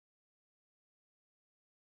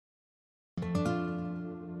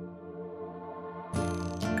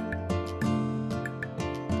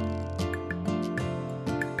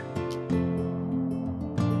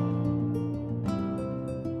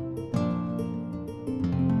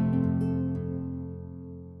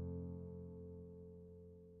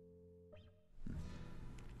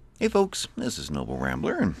Hey folks, this is Noble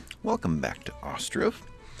Rambler, and welcome back to Ostriv.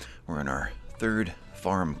 We're in our third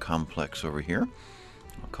farm complex over here.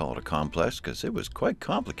 I'll call it a complex because it was quite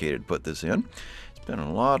complicated to put this in. It's been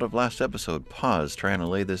a lot of last episode pause trying to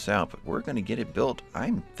lay this out, but we're going to get it built,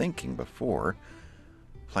 I'm thinking, before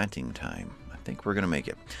planting time. I think we're going to make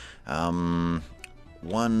it.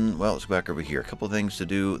 Let's go back over here. A couple of things to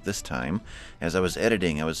do this time. As I was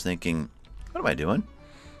editing, I was thinking, what am I doing?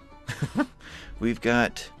 We've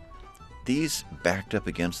got these backed up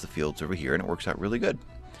against the fields over here, and it works out really good.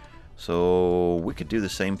 So we could do the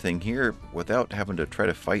same thing here without having to try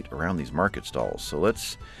to fight around these market stalls. So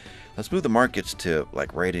let's move the markets to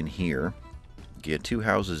like right in here. Get two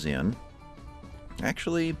houses in.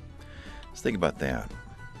 Actually, let's think about that.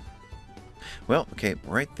 Well, okay,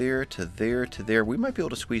 right there to there to there. We might be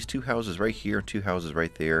able to squeeze two houses right here, two houses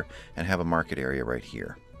right there, and have a market area right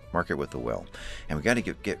here. Market with the well. And we got to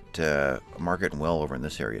get a market and well over in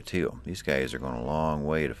this area too. These guys are going a long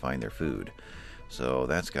way to find their food. So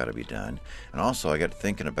that's got to be done. And also I got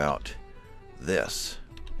thinking about this.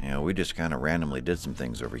 You know, we just kind of randomly did some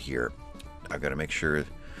things over here. I've got to make sure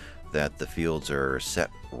that the fields are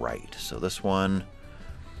set right. So this one,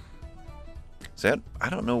 I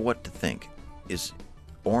don't know what to think. Is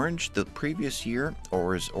orange the previous year,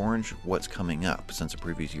 or is orange what's coming up since the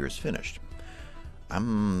previous year is finished?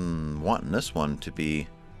 I'm wanting this one to be,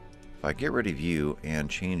 if I get rid of you and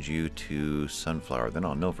change you to sunflower, then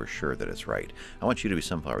I'll know for sure that it's right. I want you to be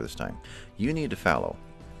sunflower this time. You need to fallow.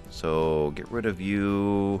 So get rid of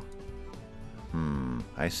you.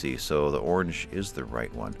 I see. So the orange is the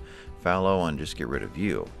right one. Fallow and just get rid of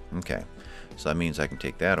you. Okay. So that means I can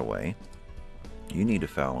take that away. You need to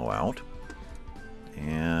fallow out.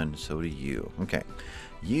 And so do you. Okay.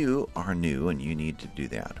 You are new and you need to do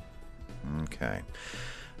that. Okay.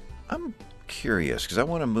 I'm curious because I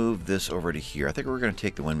want to move this over to here. I think we're going to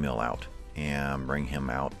take the windmill out and bring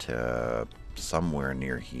him out to somewhere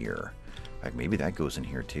near here. Like maybe that goes in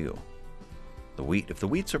here too. The wheat, if the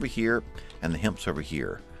wheat's over here and the hemp's over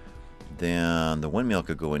here, then the windmill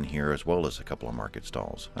could go in here as well as a couple of market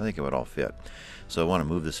stalls. I think it would all fit. So I want to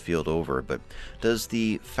move this field over, but does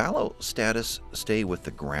the fallow status stay with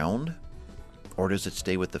the ground or does it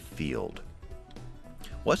stay with the field?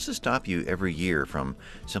 What's to stop you every year from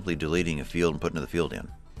simply deleting a field and putting the field in?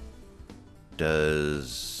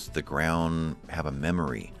 Does the ground have a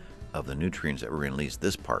memory of the nutrients that were in at least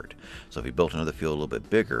this part? So if you built another field a little bit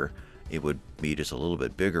bigger, it would be just a little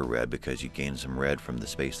bit bigger red because you gained some red from the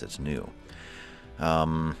space that's new.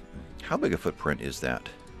 How big a footprint is that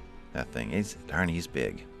thing? He's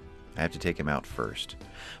big. I have to take him out first. I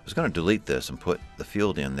was going to delete this and put the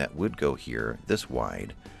field in that would go here this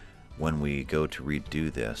wide when we go to redo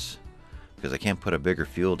this, because I can't put a bigger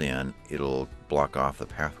field in, it'll block off the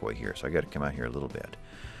pathway here, so I got to come out here a little bit.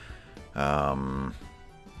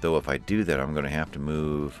 Though if I do that, I'm going to have to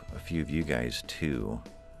move a few of you guys too.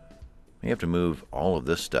 I have to move all of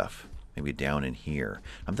this stuff maybe down in here.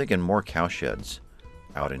 I'm thinking more cow sheds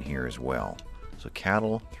out in here as well. So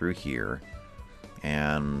cattle through here,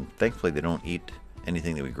 and thankfully they don't eat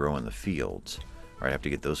anything that we grow in the fields. All right, I have to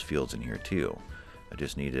get those fields in here too. I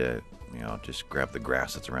just need to, just grab the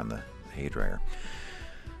grass that's around the hay dryer.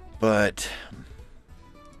 But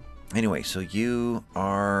anyway, so you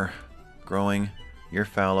are growing your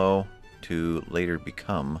fallow to later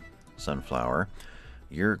become sunflower.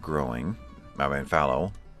 You're growing,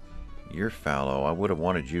 fallow. You're fallow. I would have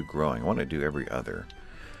wanted you growing. I want to do every other.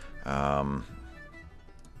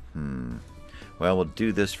 Well, we'll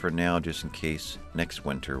do this for now just in case next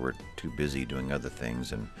winter we're too busy doing other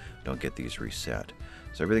things and don't get these reset.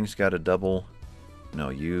 So everything's got a double. No,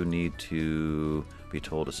 you need to be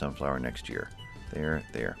told a sunflower next year. There.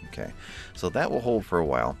 Okay. So that will hold for a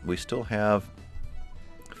while. We still have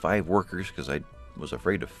 5 workers because I was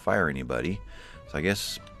afraid to fire anybody. So I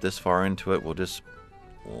guess this far into it, we'll just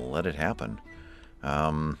let it happen.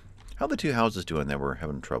 How are the two houses doing that we're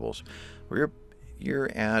having troubles? You're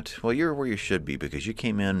where you should be because you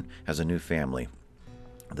came in as a new family.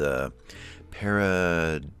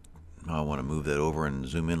 I want to move that over and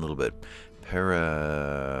zoom in a little bit.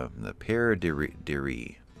 The Perdiri.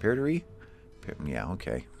 Yeah,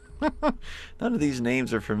 okay. None of these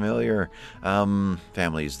names are familiar.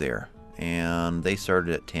 Families there. And they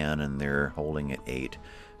started at 10 and they're holding at 8.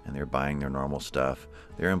 And they're buying their normal stuff.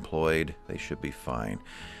 They're employed. They should be fine.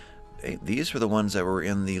 These are the ones that were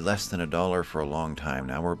in the less than $1 for a long time.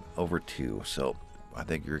 Now we're over 2. So I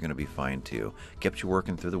think you're going to be fine too. Kept you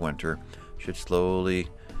working through the winter. Should slowly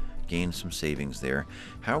gain some savings there.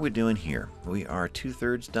 How are we doing here? We are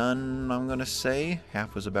 2/3 done, I'm going to say.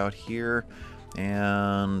 Half was about here.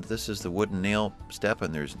 And this is the wooden nail step,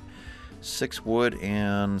 and there's 6 wood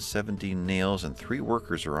and 70 nails, and 3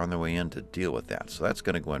 workers are on their way in to deal with that. So that's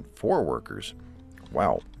going to go in 4 workers.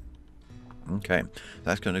 Wow. Okay,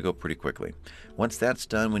 that's going to go pretty quickly. Once that's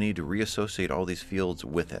done, we need to reassociate all these fields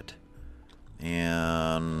with it.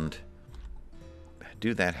 And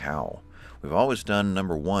do that how? We've always done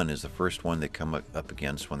number 1 is the first one they come up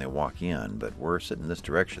against when they walk in, but we're sitting this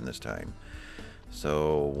direction this time.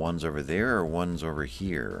 So one's over there or one's over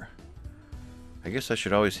here. I guess I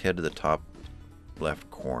should always head to the top left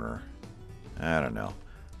corner. I don't know.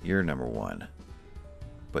 You're number 1.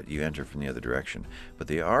 But you enter from the other direction. But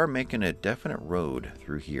they are making a definite road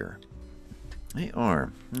through here. They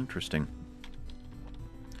are. Interesting.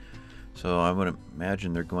 So I would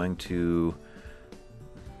imagine they're going to,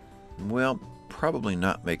 well, probably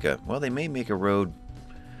not make a, well, they may make a road.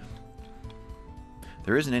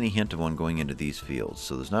 There isn't any hint of one going into these fields,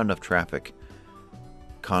 so there's not enough traffic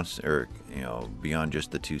constant, or, beyond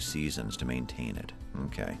just the 2 seasons to maintain it.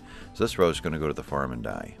 Okay, so this road is going to go to the farm and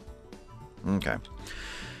die. Okay.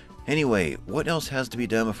 Anyway, what else has to be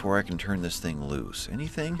done before I can turn this thing loose?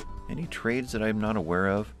 Anything? Any trades that I'm not aware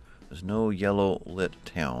of? There's no yellow lit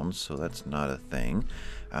towns, so that's not a thing.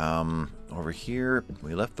 Over here,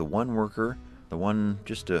 we left the 1 worker, the one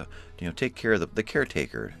just to take care of the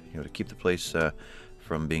caretaker, to keep the place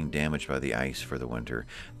from being damaged by the ice for the winter.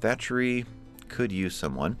 Thatchery could use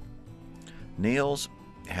someone. Nails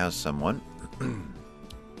has someone.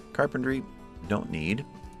 Carpentry, don't need.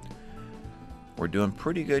 We're doing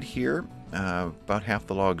pretty good here. About half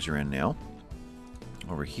the logs are in now.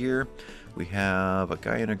 Over here, we have a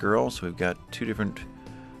guy and a girl, so we've got two different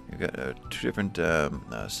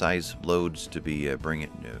size loads to be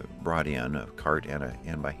brought in, a cart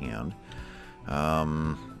and by hand.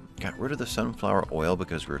 Got rid of the sunflower oil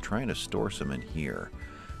because we were trying to store some in here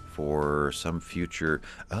for some future.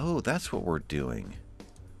 Oh, that's what we're doing.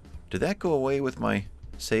 Did that go away with my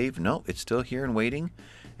save? No, it's still here and waiting.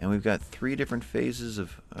 And we've got 3 different phases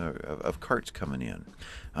of carts coming in.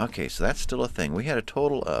 Okay, so that's still a thing. We had a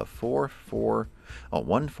total of 4, 4. Oh,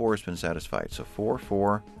 1 4 has been satisfied. So 4,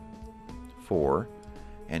 4, 4,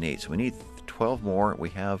 and 8. So we need 12 more. We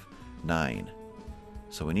have 9.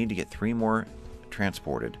 So we need to get 3 more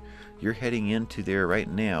transported. You're heading into there right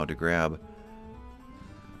now to grab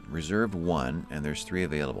reserved 1, and there's 3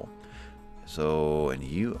 available. So, and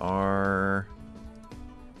you are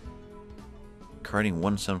carting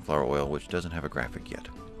 1 sunflower oil, which doesn't have a graphic yet.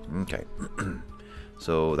 Okay.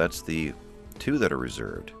 So that's the 2 that are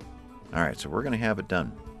reserved. Alright, so we're going to have it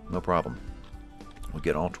done. No problem. We'll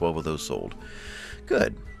get all 12 of those sold.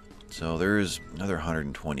 Good. So there's another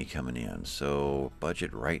 120 coming in. So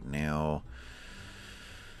budget right now,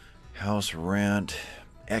 house rent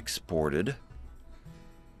exported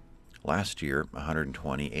last year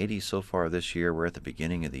 120, 80 so far this year. We're at the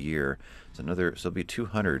beginning of the year. So it'll be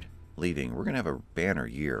 200 leaving. We're going to have a banner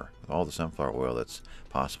year with all the sunflower oil that's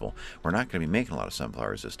possible. We're not going to be making a lot of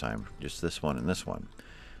sunflowers this time, just this one and this one.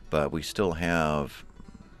 But we still have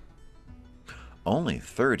only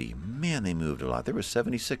 30. Man, they moved a lot. There was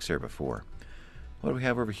 76 there before. What do we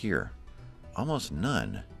have over here? Almost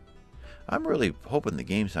none. I'm really hoping the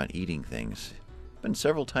game's not eating things. Been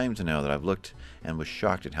several times now that I've looked and was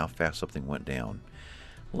shocked at how fast something went down.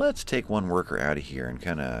 Let's take 1 worker out of here and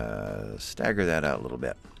kind of stagger that out a little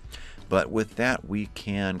bit. But with that, we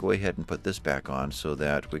can go ahead and put this back on so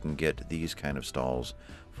that we can get these kind of stalls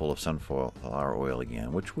full of sunflower oil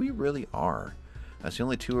again, which we really are. That's the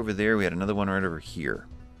only 2 over there. We had another one right over here.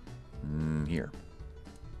 Here.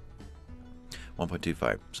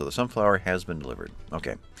 1.25. So the sunflower has been delivered.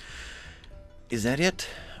 Okay. Is that it?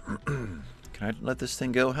 Can I let this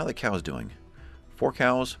thing go? How are the cows doing? 4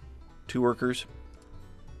 cows, 2 workers,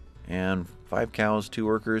 and 5 cows, 2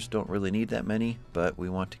 workers. Don't really need that many, but we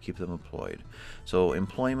want to keep them employed. So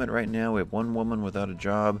employment right now, we have 1 woman without a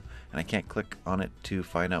job, and I can't click on it to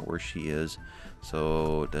find out where she is.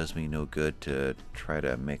 So it does me no good to try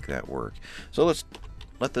to make that work. So let's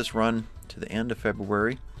let this run to the end of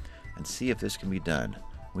February and see if this can be done.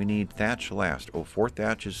 We need thatch last. Oh, 4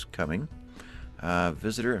 thatch is coming.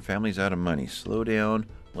 Visitor and family's out of money. Slow down.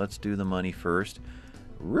 Let's do the money first.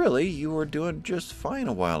 Really? You were doing just fine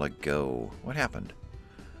a while ago. What happened?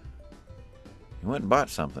 You went and bought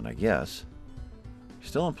something, I guess. You're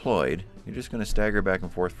still employed. You're just going to stagger back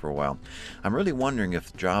and forth for a while. I'm really wondering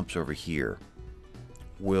if jobs over here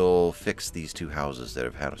will fix these 2 houses that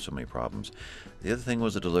have had so many problems. The other thing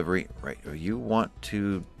was the delivery. Right, you want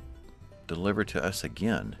to deliver to us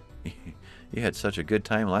again. You had such a good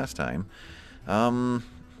time last time. No,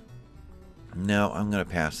 I'm going to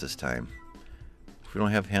pass this time. If we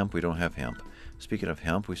don't have hemp, we don't have hemp. Speaking of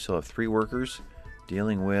hemp, we still have 3 workers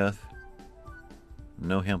dealing with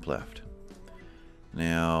no hemp left.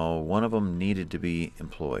 Now, one of them needed to be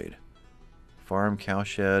employed. Farm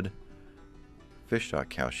cowshed, fish stock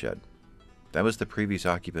cowshed. That was the previous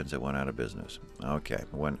occupants that went out of business. Okay,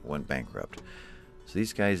 went bankrupt. So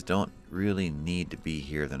these guys don't really need to be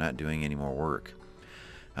here. They're not doing any more work.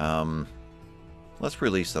 Let's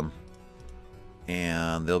release them.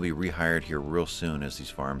 And they'll be rehired here real soon as these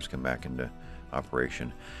farms come back into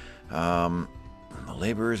operation. The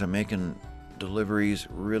laborers are making deliveries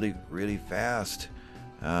really, really fast.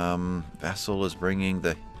 Vessel is bringing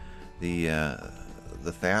the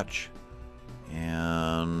thatch,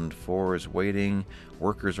 and 4 is waiting.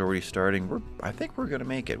 Workers already starting. I think we're going to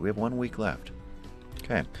make it. We have 1 week left.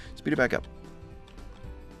 Okay, speed it back up.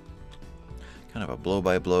 Kind of a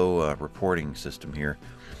blow-by-blow reporting system here,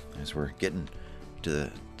 as we're getting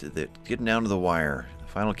getting down to the wire. The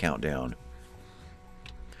final countdown.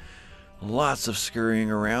 Lots of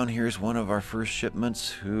scurrying around. Here's one of our first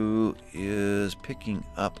shipments who is picking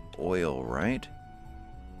up oil, right?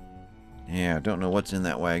 Yeah, don't know what's in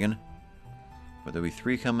that wagon. But there'll be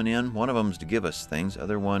 3 coming in. One of them is to give us things.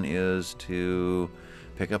 Other one is to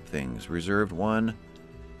pick up things. Reserved 1.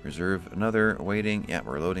 Reserve another. Waiting. Yeah,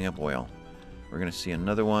 we're loading up oil. We're going to see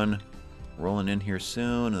another one rolling in here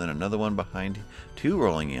soon. And then another one behind. 2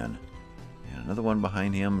 rolling in. And another one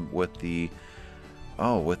behind him with the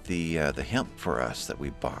hemp for us that we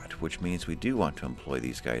bought, which means we do want to employ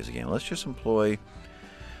these guys again. Let's just employ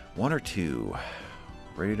 1 or 2.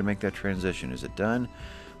 Ready to make that transition. Is it done?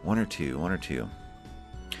 1 or 2, 1 or 2.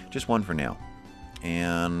 Just 1 for now.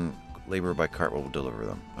 And labor by cart will deliver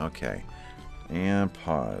them. Okay. And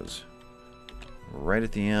pause. Right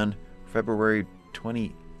at the end, February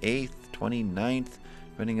 28th, 29th,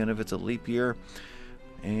 depending on if it's a leap year.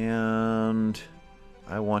 And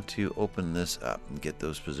I want to open this up and get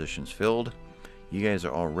those positions filled. You guys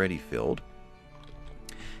are already filled.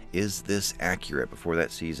 Is this accurate before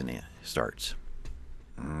that season starts?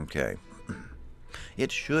 Okay.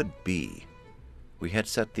 It should be. We had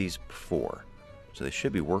set these before, so they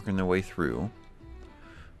should be working their way through.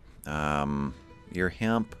 Your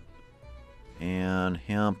hemp and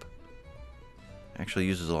hemp actually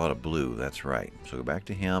uses a lot of blue. That's right. So go back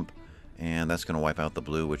to hemp. And that's going to wipe out the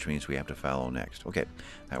blue, which means we have to fallow next. Okay,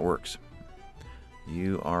 that works.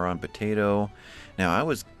 You are on potato. Now, I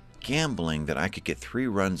was gambling that I could get 3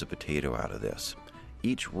 runs of potato out of this.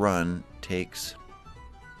 Each run takes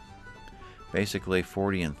basically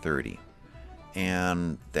 40 and 30.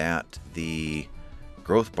 And that the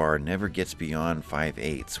growth bar never gets beyond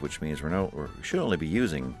 5/8, which means we should only be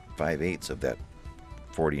using 5/8 of that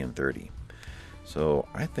 40 and 30. So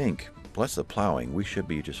I think, plus the plowing, we should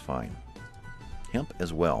be just fine. Hemp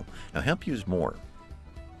as well. Now, hemp used more.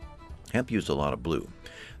 Hemp used a lot of blue.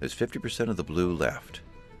 There's 50% of the blue left.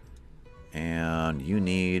 And you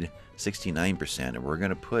need 69%. And we're going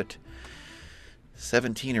to put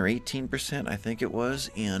 17 or 18%, I think it was,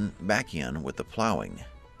 back in with the plowing.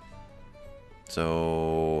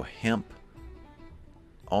 So hemp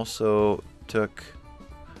also took,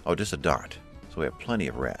 just a dot. So we have plenty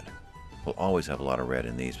of red. We'll always have a lot of red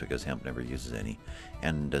in these because hemp never uses any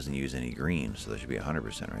and doesn't use any green, so there should be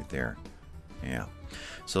 100% right there. Yeah.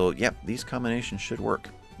 So, yep, these combinations should work.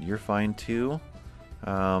 You're fine too.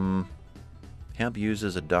 Hemp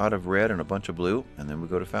uses a dot of red and a bunch of blue, and then we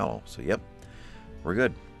go to fallow. So, yep, we're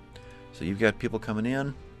good. So you've got people coming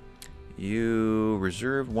in. You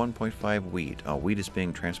reserved 1.5 wheat. Oh, wheat is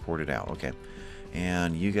being transported out. Okay.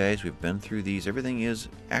 And you guys, we've been through these. Everything is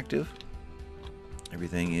active.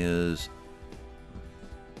 Everything is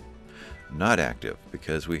not active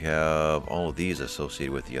because we have all of these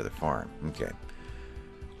associated with the other farm. Okay.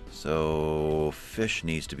 So fish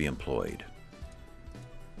needs to be employed.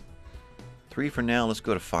 3 for now. Let's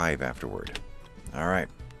go to 5 afterward. All right.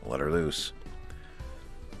 Let her loose.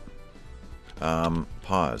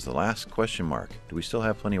 Pause. The last question mark. Do we still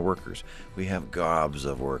have plenty of workers? We have gobs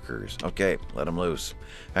of workers. Okay. Let them loose.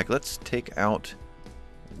 In fact, let's take out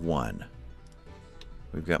 1.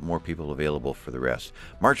 We've got more people available for the rest.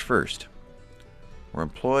 March 1st. We're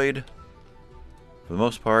employed for the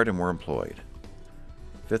most part, and we're employed.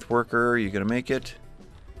 5th worker, you going to make it?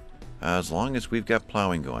 As long as we've got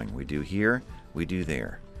plowing going. We do here, we do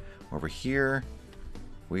there. Over here,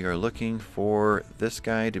 we are looking for this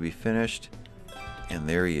guy to be finished, and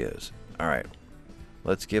there he is. All right.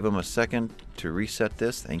 Let's give him a second to reset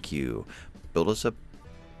this. Thank you. Build us a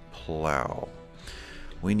plow.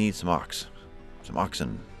 We need some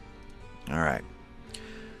oxen. All right.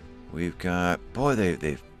 We've got, boy,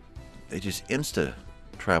 they just insta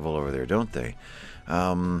travel over there, don't they?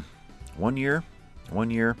 1 year, 1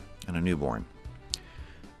 year, and a newborn.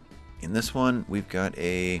 In this one, we've got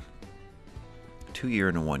a 2 year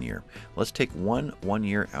and a 1 year. Let's take 1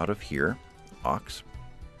 year out of here, ox,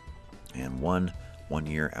 and 1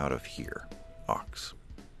 year out of here, ox.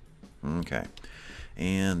 Okay.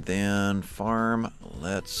 And then farm,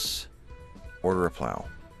 let's order a plow.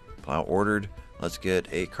 Plow ordered. Let's get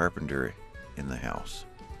a carpenter in the house.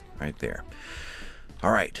 Right there.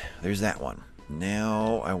 All right, there's that one.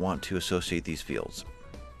 Now I want to associate these fields.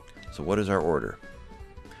 So what is our order?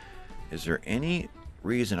 Is there any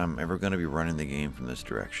reason I'm ever going to be running the game from this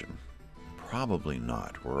direction? Probably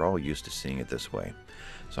not. We're all used to seeing it this way.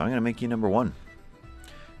 So I'm going to make you number 1.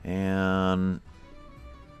 And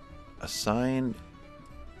assign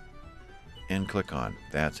and click on.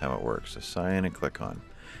 That's how it works. Assign and click on.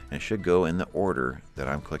 And it should go in the order that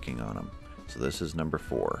I'm clicking on them. So this is number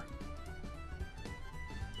 4.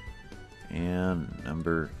 And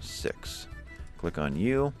number 6. Click on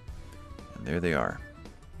you. And there they are.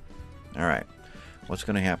 Alright. What's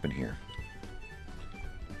going to happen here?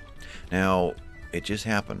 Now, it just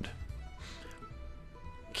happened.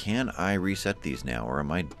 Can I reset these now, or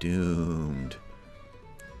am I doomed?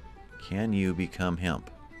 Can you become hemp?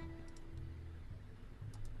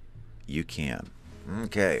 You can.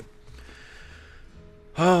 Okay.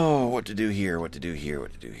 Oh, what to do here, what to do here,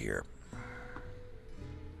 what to do here.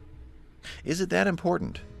 Is it that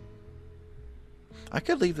important? I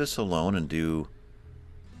could leave this alone and do...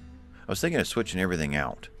 I was thinking of switching everything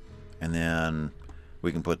out. And then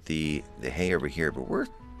we can put the hay over here, but we're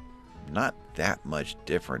not that much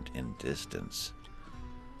different in distance.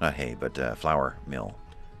 Not hay, but flour mill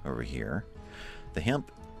over here. The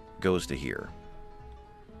hemp goes to here.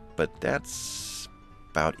 But that's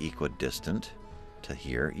about equidistant to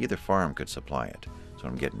here. Either farm could supply it. That's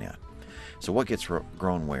what I'm getting at. So what gets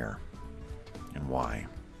grown where? And why?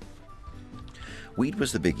 Wheat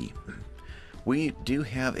was the biggie. We do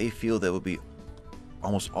have a field that will be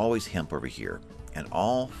almost always hemp over here. And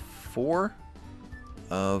all 4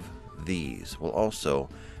 of these will also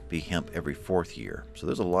be hemp every 4th year. So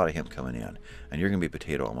there's a lot of hemp coming in. And you're going to be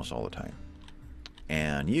potato almost all the time.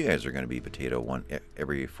 And you guys are going to be potato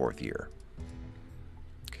every 4th year.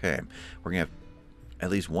 Okay. We're going to have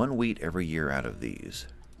at least 1 wheat every year out of these.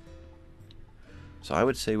 So I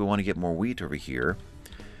would say we want to get more wheat over here.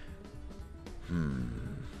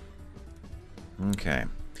 Okay.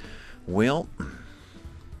 Well,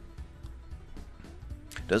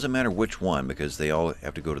 doesn't matter which one, because they all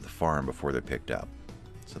have to go to the farm before they're picked up.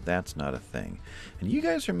 So that's not a thing. And you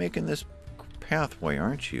guys are making this pathway,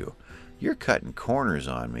 aren't you? You're cutting corners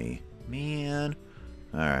on me. Man.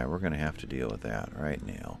 Alright, we're going to have to deal with that right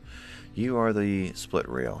now. You are the split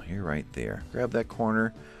rail. You're right there. Grab that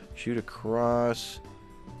corner. Shoot across.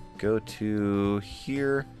 Go to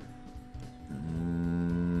here.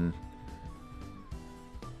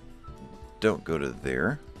 Don't go to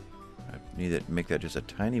there. I need to make that just a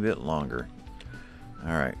tiny bit longer.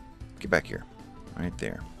 Alright, get back here. Right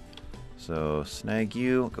there. So snag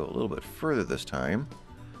you, go a little bit further this time.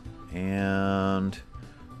 And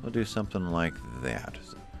we'll do something like that.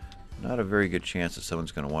 Not a very good chance that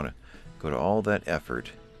someone's going to want to go to all that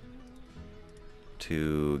effort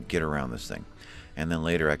to get around this thing. And then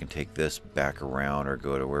later I can take this back around or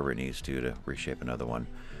go to wherever it needs to reshape another one.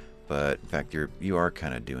 But in fact, you are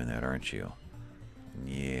kind of doing that, aren't you?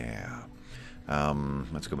 Yeah.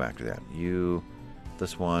 Let's go back to that.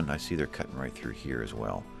 This one, I see they're cutting right through here as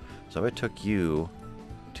well. So if I took you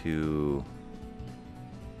to...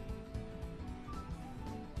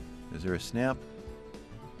 Is there a snap?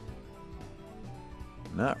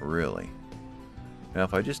 Not really. Now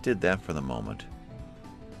if I just did that for the moment...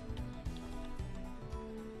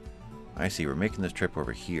 I see, we're making this trip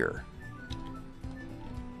over here.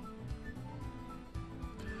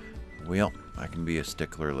 Well, I can be a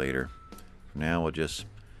stickler later. For now, we'll just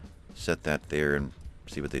set that there and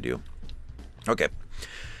see what they do. Okay.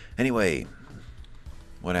 Anyway,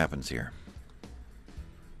 what happens here?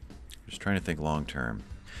 Just trying to think long term.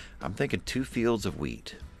 I'm thinking 2 fields of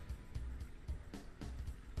wheat.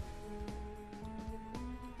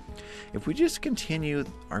 If we just continue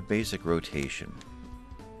our basic rotation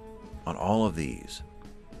on all of these,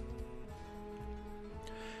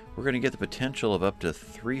 we're going to get the potential of up to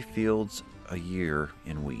 3 fields a year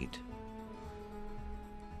in wheat.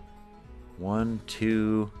 1,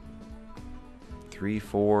 2, 3,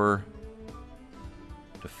 4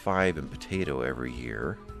 to 5 in potato every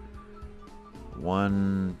year.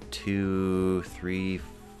 1, 2, 3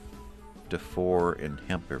 to 4 in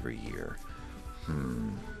hemp every year.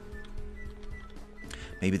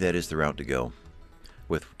 Maybe that is the route to go.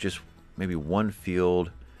 With just maybe 1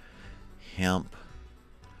 field hemp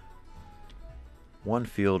one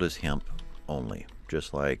field is hemp only,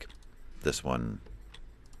 just like this one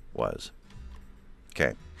was.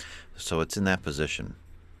 Okay, so it's in that position.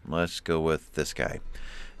 Let's go with this guy.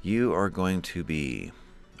 You are going to be...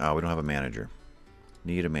 Oh, we don't have a manager.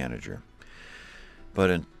 Need a manager. But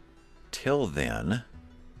until then...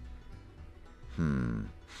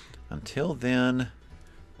 Until then,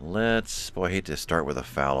 let's... Boy, I hate to start with a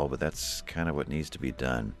fallow, but that's kind of what needs to be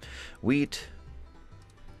done. Wheat,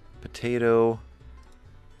 potato,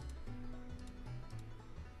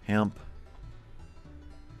 hemp.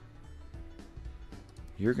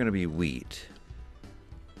 You're going to be wheat.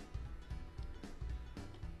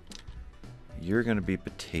 You're going to be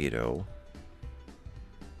potato.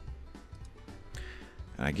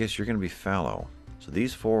 And I guess you're going to be fallow. So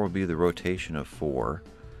these four will be the rotation of 4.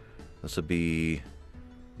 This will be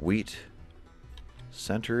wheat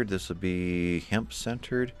centered. This will be hemp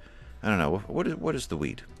centered. I don't know. What is the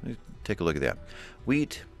wheat? Let me take a look at that.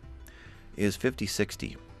 Wheat is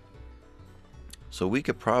 50-60. So we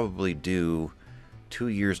could probably do 2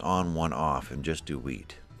 years on, 1 off, and just do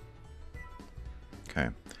wheat. Okay.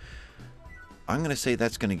 I'm going to say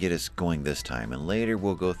that's going to get us going this time, and later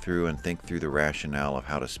we'll go through and think through the rationale of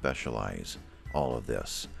how to specialize all of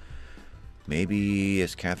this. Maybe,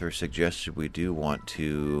 as Catherine suggested, we do want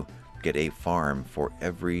to get a farm for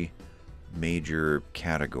every major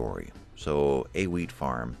category. So a wheat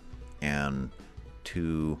farm and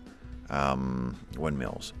 2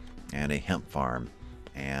 windmills, and a hemp farm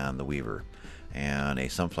and the weaver, and a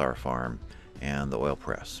sunflower farm and the oil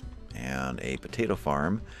press, and a potato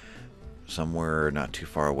farm somewhere not too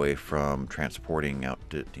far away from transporting out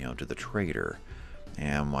to, to the trader.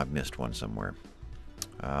 And I've missed one somewhere.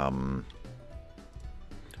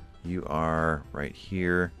 You are right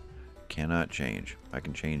here. Cannot change. I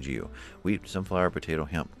can change you. Wheat, sunflower, potato,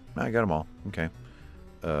 hemp. I got them all. Okay.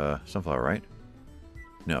 Sunflower, right?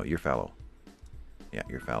 No, you're fallow. Yeah,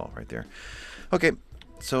 you're fallow right there. Okay.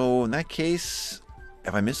 So in that case,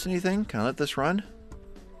 have I missed anything? Can I let this run?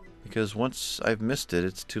 Because once I've missed it,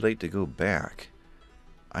 it's too late to go back.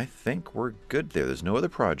 I think we're good there. There's no other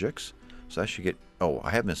projects. So I should get... Oh,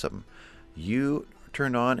 I have missed something. You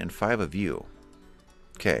turned on and 5 of you.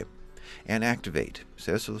 Okay. And activate.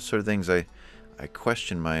 So those are the sort of things I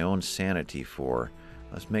question my own sanity for.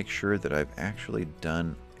 Let's make sure that I've actually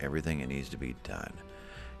done everything that needs to be done.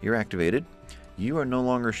 You're activated. You are no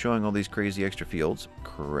longer showing all these crazy extra fields.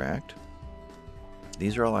 Correct.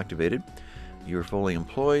 These are all activated. You are fully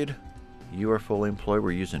employed. You are fully employed.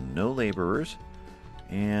 We're using no laborers.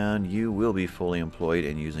 And you will be fully employed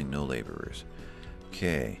and using no laborers.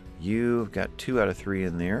 Okay. You've got 2 out of 3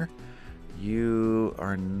 in there. You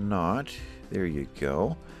are not. There you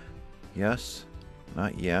go. Yes.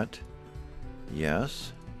 Not yet.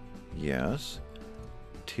 Yes. Yes.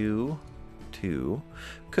 2. 2.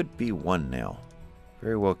 Could be 1 now.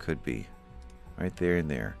 Very well could be. Right there and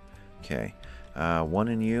there. Okay. 1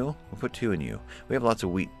 in you. We'll put 2 in you. We have lots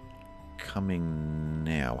of wheat coming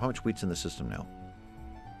now. How much wheat's in the system now?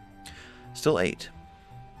 Still 8.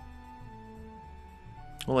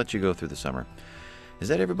 We'll let you go through the summer. Is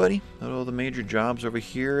that everybody? All the major jobs over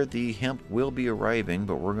here. The hemp will be arriving,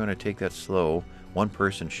 but we're going to take that slow. One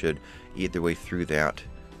person should eat their way through that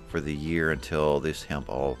for the year until this hemp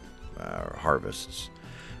all harvests.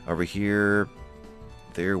 Over here,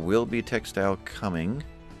 there will be textile coming,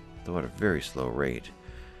 though at a very slow rate.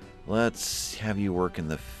 Let's have you work in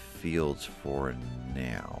the fields for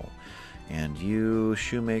now. And you,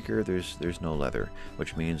 shoemaker, there's no leather,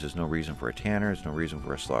 which means there's no reason for a tanner, there's no reason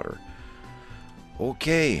for a slaughter.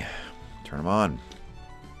 Okay, turn them on.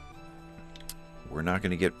 We're not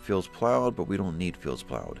going to get fields plowed, but we don't need fields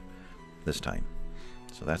plowed this time.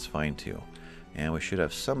 So that's fine too. And we should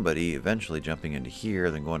have somebody eventually jumping into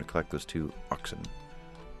here, then going to collect those 2 oxen.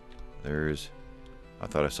 I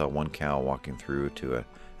thought I saw 1 cow walking through to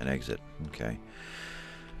an exit. Okay.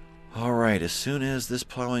 All right, as soon as this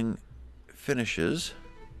plowing finishes,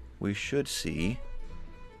 we should see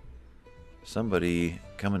somebody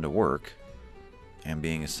coming to work and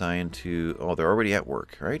being assigned to... Oh, they're already at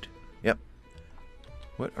work, right? Yep.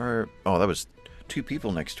 What are... Oh, that was 2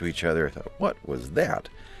 people next to each other. I thought, what was that?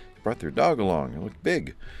 They brought their dog along. It looked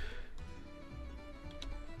big.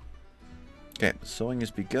 Okay, sewing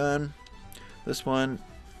has begun. This one,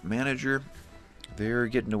 manager, they're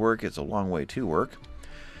getting to work. It's a long way to work.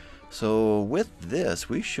 So with this,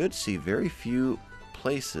 we should see very few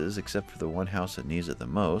places, except for the one house that needs it the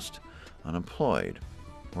most, unemployed.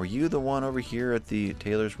 Were you the one over here at the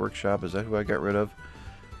tailor's workshop? Is that who I got rid of?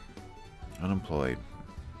 Unemployed.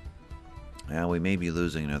 Now we may be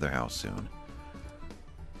losing another house soon.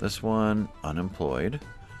 This one, unemployed.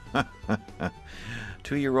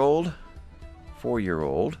 2-year-old,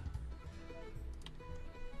 4-year-old.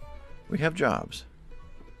 We have jobs.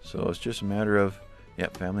 So it's just a matter of,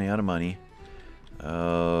 yep, family out of money,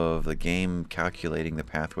 of the game calculating the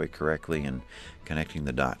pathway correctly and connecting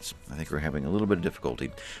the dots. I think we're having a little bit of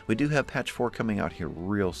difficulty. We do have patch 4 coming out here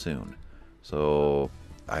real soon. So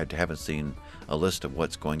I haven't seen a list of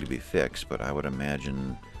what's going to be fixed, but I would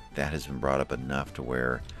imagine that has been brought up enough to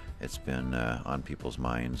where it's been on people's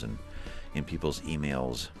minds and in people's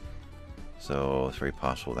emails. So it's very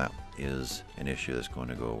possible that is an issue that's going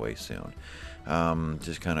to go away soon.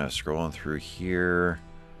 Just kind of scrolling through here.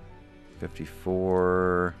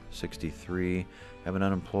 54, 63. Haven't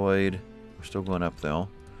unemployed. We're still going up though.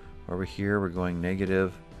 Over here we're going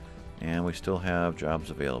negative, and we still have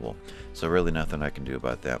jobs available. So really nothing I can do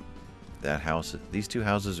about that. That house, these two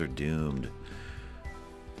houses are doomed.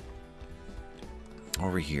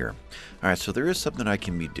 Over here. Alright, so there is something I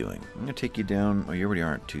can be doing. I'm going to take you down. Oh, you already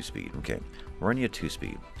are at 2-speed. Okay, we're running at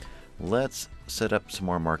 2-speed. Let's set up some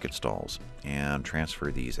more market stalls and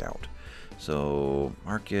transfer these out. So,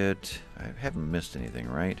 market, I haven't missed anything,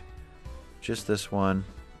 right? Just this one.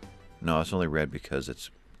 No, it's only red because it's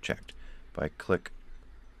checked. If I click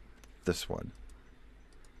this one,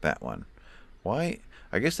 that one. Why?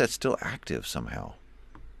 I guess that's still active somehow.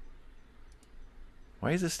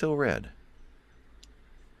 Why is it still red?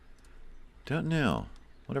 Don't know.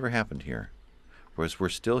 Whatever happened here? Whereas we're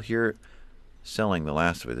still here selling the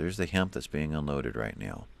last of it. There's the hemp that's being unloaded right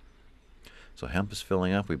now. So hemp is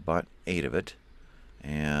filling up. We bought 8 of it.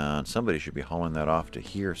 And somebody should be hauling that off to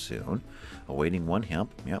here soon. Awaiting 1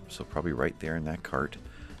 hemp. Yep, so probably right there in that cart.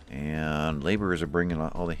 And laborers are bringing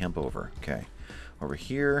all the hemp over. Okay. Over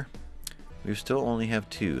here, we still only have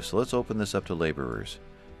 2. So let's open this up to laborers.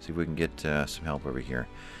 See if we can get some help over here.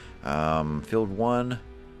 Field 1,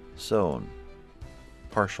 sown.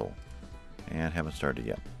 Partial. And haven't started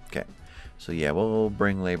yet. Okay. So yeah, we'll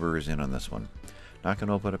bring laborers in on this one. Not going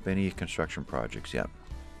to open up any construction projects yet.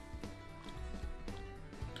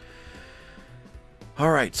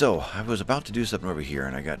 Alright, so I was about to do something over here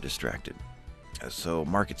and I got distracted. So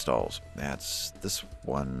market stalls. That's this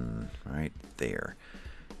one right there.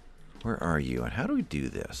 Where are you? And how do we do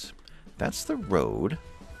this? That's the road.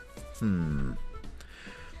 Do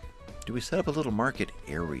we set up a little market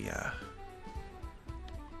area?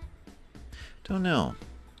 Don't know.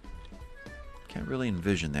 Can't really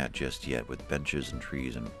envision that just yet with benches and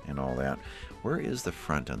trees and all that. Where is the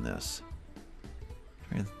front on this?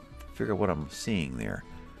 Trying to figure out what I'm seeing there.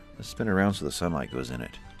 Let's spin around so the sunlight goes in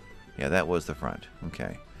it. Yeah, that was the front.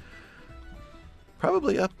 Okay.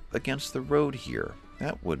 Probably up against the road here.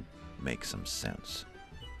 That would make some sense.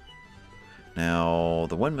 Now,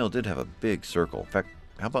 the windmill did have a big circle. In fact,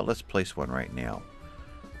 how about let's place one right now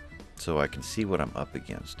so I can see what I'm up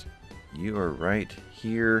against. You are right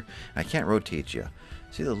here. I can't rotate you.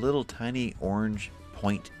 See the little tiny orange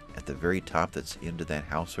point at the very top that's into that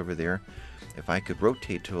house over there? If I could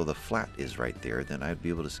rotate till the flat is right there, then I'd be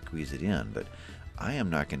able to squeeze it in. But I am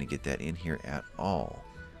not going to get that in here at all.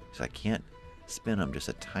 So I can't spin them just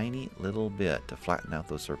a tiny little bit to flatten out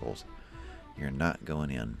those circles. You're not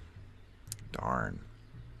going in. Darn.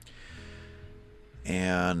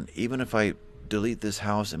 And even if I delete this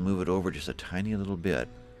house and move it over just a tiny little bit,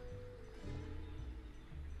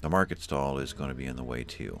 the market stall is going to be in the way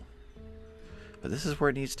too. But this is where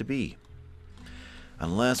it needs to be.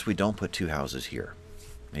 Unless we don't put 2 houses here.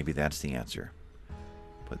 Maybe that's the answer.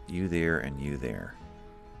 Put you there and you there.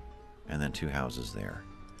 And then 2 houses there.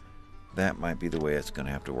 That might be the way it's going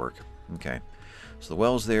to have to work. Okay. So the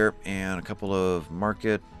well's there and a couple of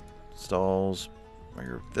market stalls.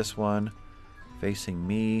 This one facing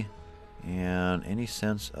me. And any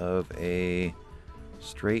sense of a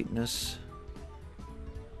straightness.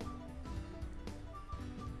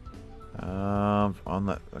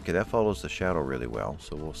 Okay, that follows the shadow really well,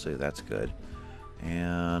 so we'll say that's good.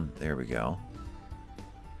 And there we go.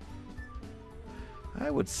 I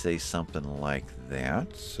would say something like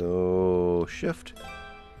that. So shift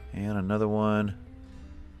and another one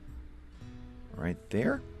right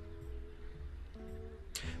there.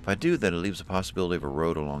 If I do that, it leaves the possibility of a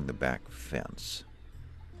road along the back fence.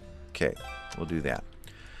 Okay, we'll do that.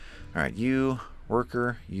 All right, you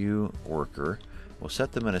worker, you worker. We'll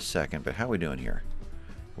set them in a second, but how are we doing here?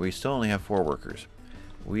 We still only have 4 workers.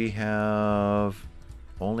 We have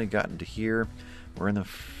only gotten to here. We're in the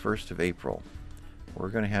 1st of April. We're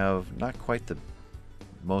going to have not quite the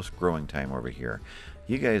most growing time over here.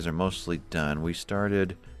 You guys are mostly done. We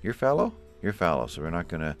started... You're fallow? You're fallow, so we're not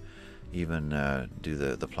going to even do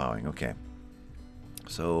the plowing. Okay.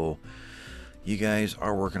 So You guys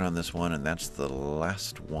are working on this one, and that's the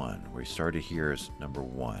last one. We started here as number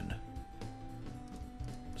 1.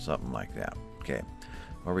 Something like that. Okay.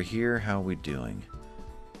 Over here, how are we doing?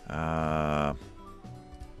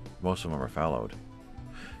 Most of them are fallowed.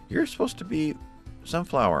 You're supposed to be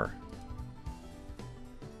sunflower.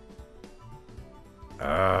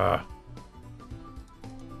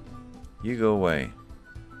 You go away.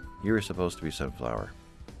 You're supposed to be sunflower.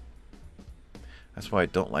 That's why I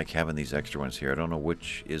don't like having these extra ones here. I don't know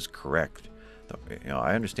which is correct. You know,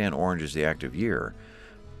 I understand orange is the active year.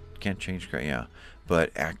 Can't change, yeah.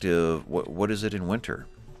 But active, what is it in winter?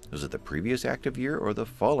 Is it the previous active year or the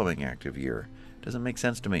following active year? Doesn't make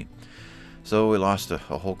sense to me. So we lost a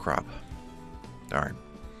whole crop. Darn.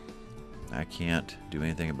 I can't do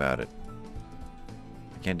anything about it.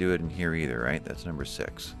 I can't do it in here either, right? That's number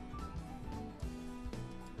 6.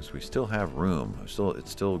 Because we still have room.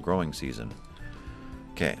 It's still growing season.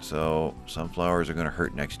 Okay, so sunflowers are going to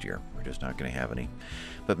hurt next year. We're just not going to have any.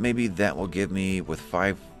 But maybe that will give me, with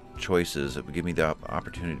 5 choices, it will give me the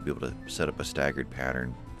opportunity to be able to set up a staggered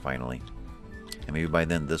pattern finally. And maybe by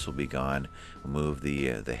then this will be gone. We'll move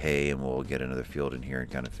the hay and we'll get another field in here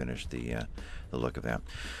and kind of finish the look of that.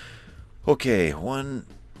 Okay, 1,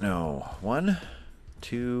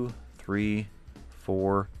 2, 3,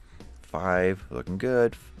 4, 5. Looking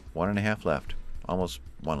good. 1.5 left. Almost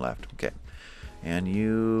 1 left. Okay. And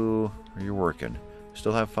you're working.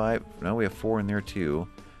 Still have 5? No, we have 4 in there too.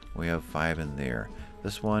 We have 5 in there.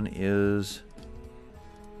 This one is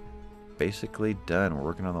basically done. We're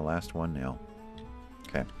working on the last one now.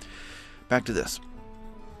 Okay. Back to this.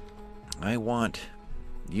 I want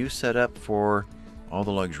you set up for all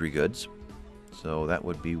the luxury goods. So that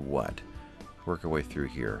would be what? Work our way through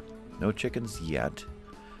here. No chickens yet.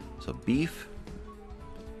 So beef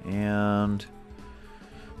and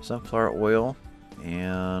sunflower oil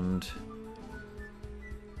and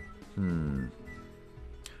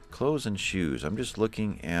clothes and shoes. I'm just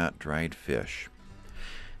looking at dried fish.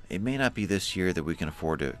 It may not be this year that we can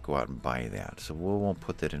afford to go out and buy that, so we won't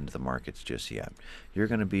put that into the markets just yet. You're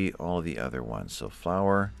going to be all the other ones. So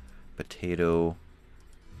flour, potato,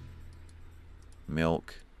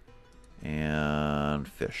 milk, and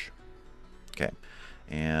fish. Okay.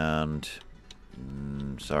 And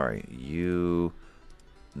sorry,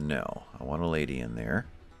 no, I want a lady in there.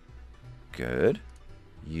 Good.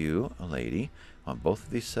 You, a lady. I want both of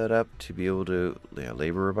these set up to be able to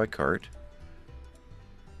labor by cart.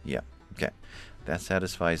 Yeah, okay. That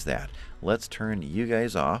satisfies that. Let's turn you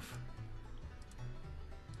guys off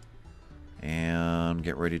and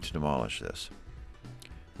get ready to demolish this.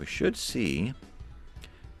 We should see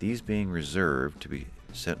these being reserved to be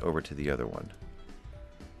sent over to the other one.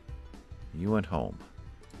 You went home.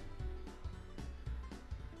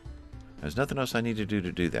 There's nothing else I need to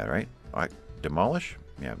do that, right? Demolish?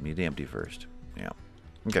 Yeah, need to empty first. Yeah.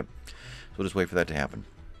 Okay. So we'll just wait for that to happen.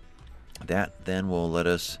 That then will let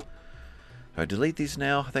us... Do I delete these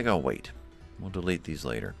now? I think I'll wait. We'll delete these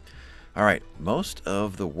later. Alright, most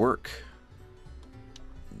of the work...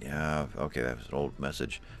 Yeah, okay, that was an old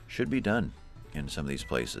message. Should be done in some of these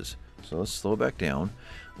places. So let's slow back down.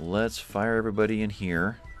 Let's fire everybody in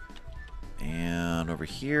here. And over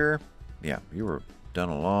here... Yeah, you were done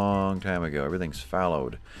a long time ago. Everything's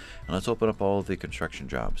fallowed. And let's open up all the construction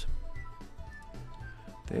jobs.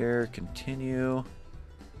 There, continue...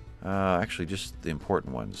 actually, just the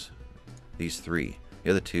important ones. These 3.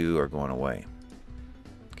 The other 2 are going away.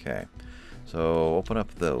 Okay. So, open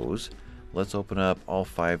up those. Let's open up all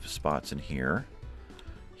 5 spots in here.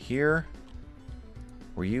 Here,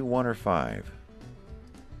 were you 1 or 5?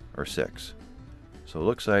 Or 6? So, it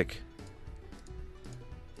looks like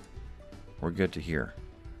we're good to here.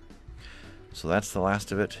 So, that's the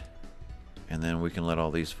last of it. And then we can let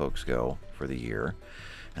all these folks go for the year.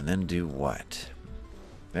 And then do what?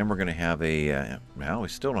 Then we're going to have a... well, we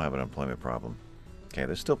still don't have an employment problem. Okay,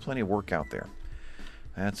 there's still plenty of work out there.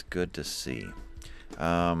 That's good to see.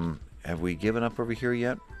 Have we given up over here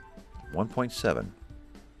yet? 1.7.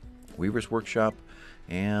 Weaver's Workshop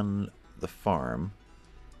and the farm.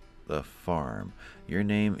 The farm. Your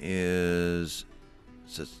name is...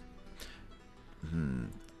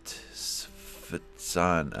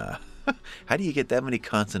 Tsana. How do you get that many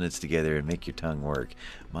consonants together and make your tongue work?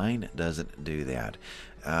 Mine doesn't do that.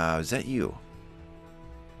 Is that you?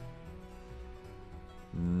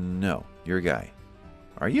 No, you're a guy.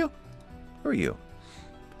 Are you? Who are you?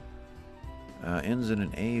 Ends in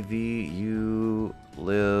an AV. You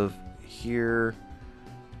live here.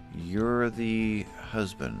 You're the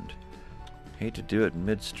husband. Hate to do it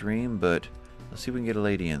midstream, but let's see if we can get a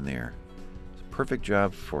lady in there. It's a perfect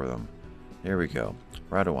job for them. There we go.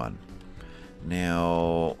 Right on.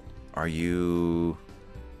 Now, are you...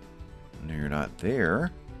 No, you're not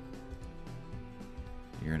there.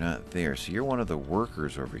 You're not there. So you're one of the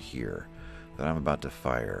workers over here that I'm about to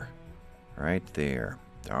fire. Right there.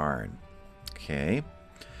 Darn. Okay.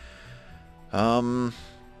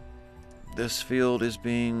 This field is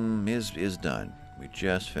done. We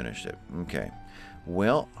just finished it. Okay.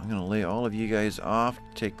 Well, I'm going to lay all of you guys off,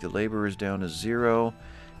 take the laborers down to 0,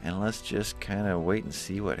 and let's just kind of wait and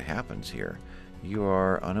see what happens here. You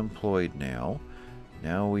are unemployed now.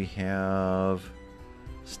 Now we have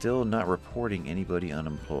still not reporting anybody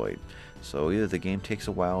unemployed. So either the game takes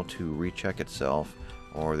a while to recheck itself,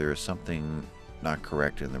 or there's something not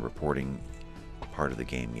correct in the reporting part of the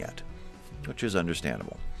game yet, which is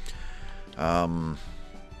understandable. Alright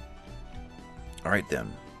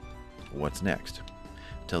then, what's next?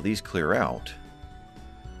 Until these clear out,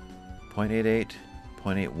 0.88,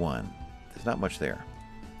 0.81, there's not much there,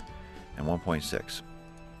 and 1.6.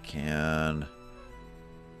 Can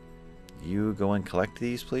you go and collect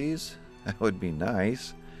these, please? That would be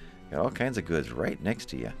nice. Got all kinds of goods right next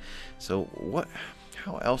to you. So what?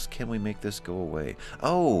 How else can we make this go away?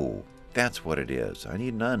 Oh, that's what it is. I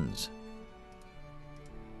need nuns.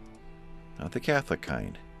 Not the Catholic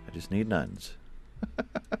kind. I just need nuns.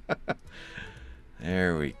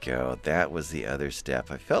 There we go. That was the other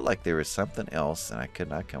step. I felt like there was something else, and I could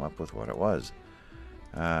not come up with what it was.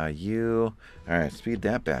 You... Alright, speed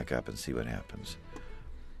that back up and see what happens.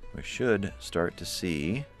 We should start to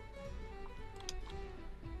see...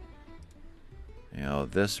 You know,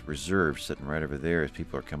 this reserve sitting right over there as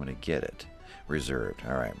people are coming to get it. Reserved.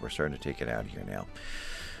 Alright, we're starting to take it out of here now.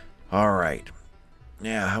 Alright.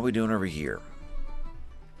 Now, how are we doing over here?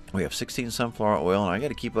 We have 16 sunflower oil, and I got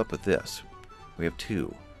to keep up with this. We have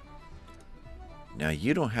 2. Now,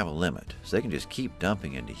 you don't have a limit, so they can just keep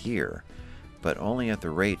dumping into here, but only at the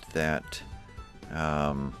rate that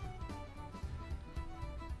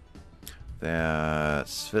that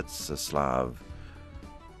Sviatoslav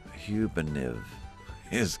Hubaniv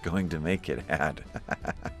is going to make it at.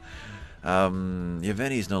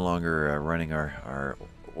 Yevgeny's no longer running our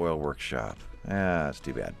oil workshop. That's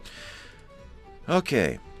too bad.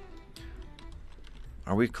 Okay.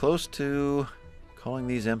 Are we close to calling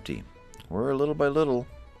these empty? We're little by little.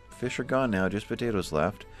 Fish are gone now, just potatoes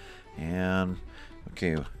left. And,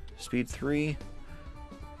 okay, speed 3.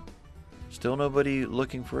 Still nobody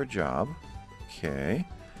looking for a job. Okay.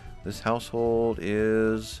 This household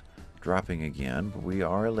is dropping again, but we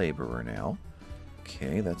are a laborer now.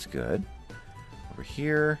 Okay, that's good. Over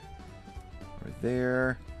here. Over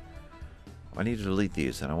there. I need to delete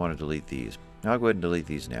these, and I want to delete these. I'll go ahead and delete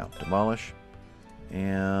these now. Demolish.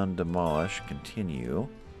 And demolish. Continue.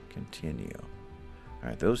 Continue.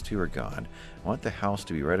 Alright, those 2 are gone. I want the house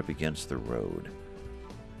to be right up against the road.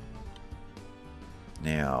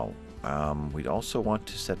 Now, we'd also want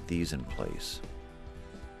to set these in place.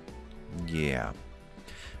 Yeah.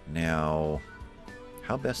 Now,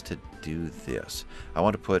 how best to do this? I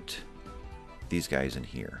want to put these guys in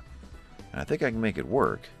here. And I think I can make it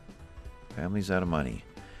work. Family's out of money.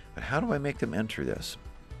 But how do I make them enter this?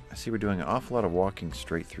 I see we're doing an awful lot of walking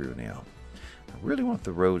straight through now. I really want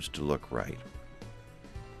the roads to look right.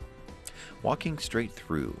 Walking straight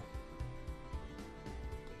through.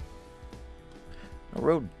 A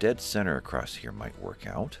road dead center across here might work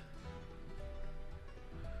out.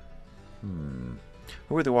 Who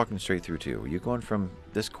are they walking straight through to? Are you going from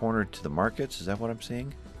this corner to the markets? Is that what I'm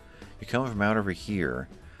seeing? You're coming from out over here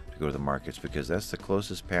to go to the markets because that's the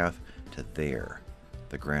closest path to there.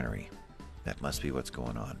 The granary. That must be what's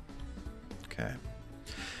going on. Okay.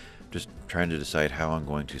 Just trying to decide how I'm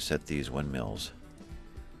going to set these windmills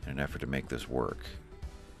in an effort to make this work.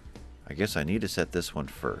 I guess I need to set this one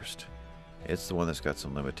first. It's the one that's got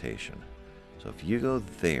some limitation. So if you go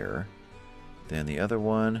there, then the other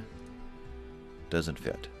one doesn't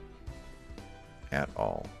fit at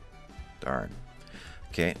all. Darn.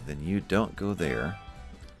 Okay, then you don't go there.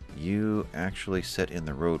 You actually set in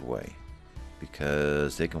the roadway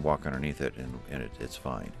because they can walk underneath it and it's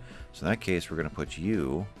fine. So in that case, we're going to put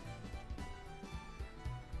you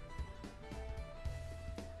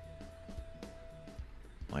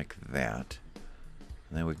like that.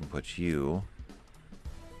 And then we can put you.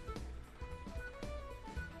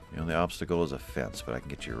 The only obstacle is a fence, but I can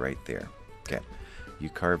get you right there. Okay. You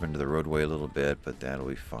carve into the roadway a little bit, but that'll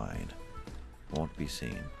be fine. Won't be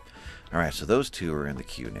seen. Alright, so those 2 are in the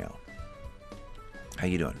queue now. How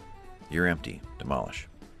you doing? You're empty. Demolish.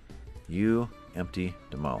 You, empty,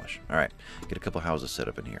 demolish. Alright, get a couple houses set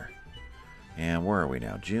up in here. And where are we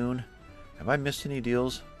now? June? Have I missed any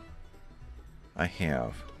deals? I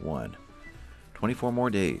have. 1. 24 more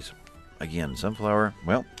days. Again, sunflower.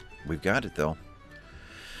 Well, we've got it, though.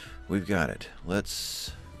 We've got it.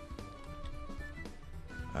 Let's...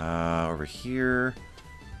 over here,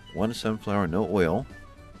 1 sunflower, no oil.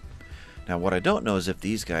 Now, what I don't know is if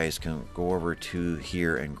these guys can go over to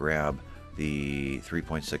here and grab the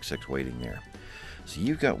 3.66 weighting there. So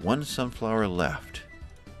you've got 1 sunflower left.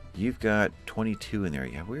 You've got 22 in there.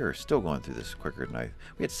 Yeah, we are still going through this quicker than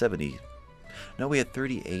we had 70. No, we had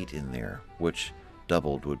 38 in there, which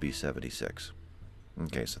doubled would be 76.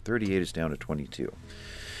 Okay, so 38 is down to 22.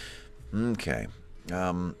 Okay.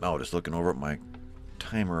 Oh, just looking over at my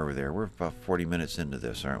timer over there. We're about 40 minutes into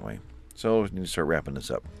this, aren't we? So we need to start wrapping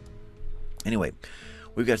this up. Anyway,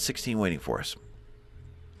 we've got 16 waiting for us.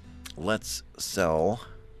 Let's sell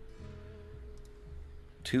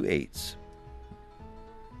 2 8s.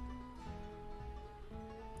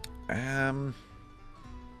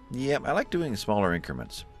 Yeah, I like doing smaller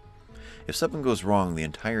increments. If something goes wrong, the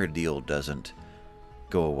entire deal doesn't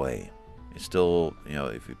go away. It's still, you know,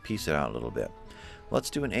 if you piece it out a little bit. Let's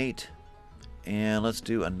do an 8, and let's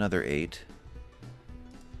do another 8.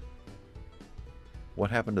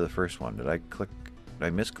 What happened to the first one? Did I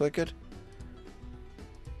misclick it?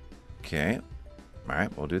 Okay.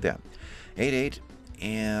 Alright, we'll do that. 8, 8.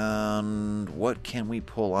 And what can we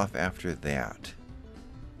pull off after that?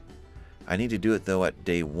 I need to do it, though, at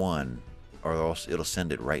day 1, or else it'll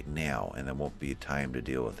send it right now, and there won't be time to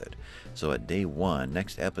deal with it. So at day 1,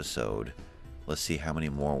 next episode, let's see how many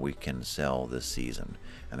more we can sell this season.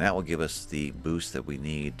 And that will give us the boost that we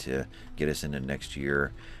need to get us into next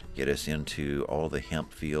year, get us into all the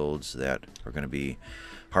hemp fields that are going to be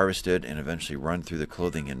harvested and eventually run through the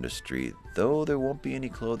clothing industry, though there won't be any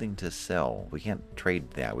clothing to sell. We can't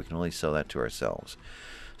trade that. We can only sell that to ourselves.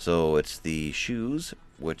 So it's the shoes,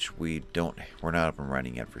 which we're not up and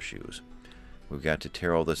running yet for shoes. We've got to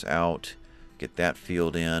tear all this out, get that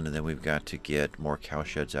field in, and then we've got to get more cow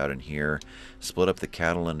sheds out in here, split up the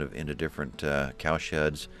cattle into different cow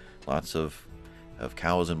sheds, lots of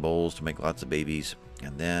cows and bulls to make lots of babies,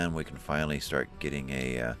 and then we can finally start getting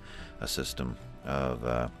a system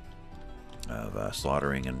of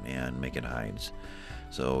slaughtering and making hides.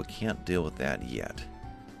 So we can't deal with that yet.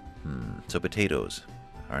 So potatoes.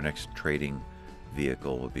 Our next trading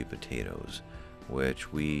vehicle would be potatoes,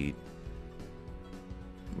 which we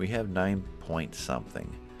have 9 point something.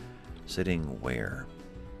 Sitting where?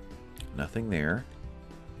 Nothing there.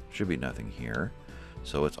 Should be nothing here.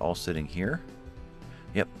 So it's all sitting here?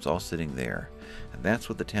 Yep, it's all sitting there. And that's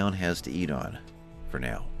what the town has to eat on for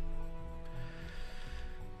now.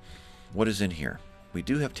 What is in here? We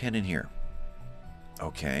do have 10 in here.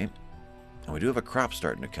 Okay. And we do have a crop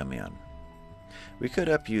starting to come in. We could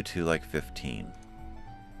up you to like 15.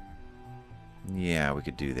 Yeah, we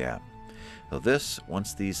could do that. So this,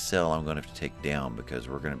 once these sell, I'm going to have to take down because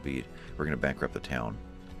we're going to bankrupt the town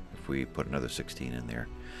if we put another 16 in there.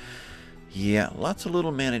 Yeah, lots of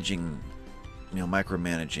little managing,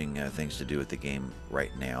 micromanaging things to do with the game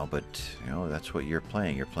right now. But that's what you're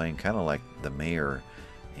playing. You're playing kind of like the mayor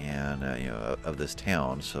and of this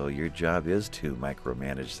town. So your job is to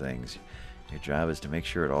micromanage things. Your job is to make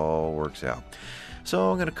sure it all works out.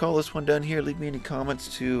 So I'm going to call this one done here. Leave me any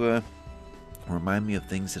comments to remind me of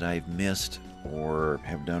things that I've missed or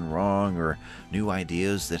have done wrong, or new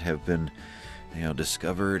ideas that have been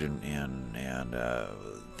discovered, and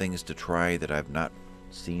things to try that I've not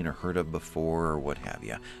seen or heard of before, or what have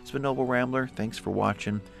you. It's been Noble Rambler. Thanks for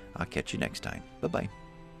watching. I'll catch you next time. Bye-bye.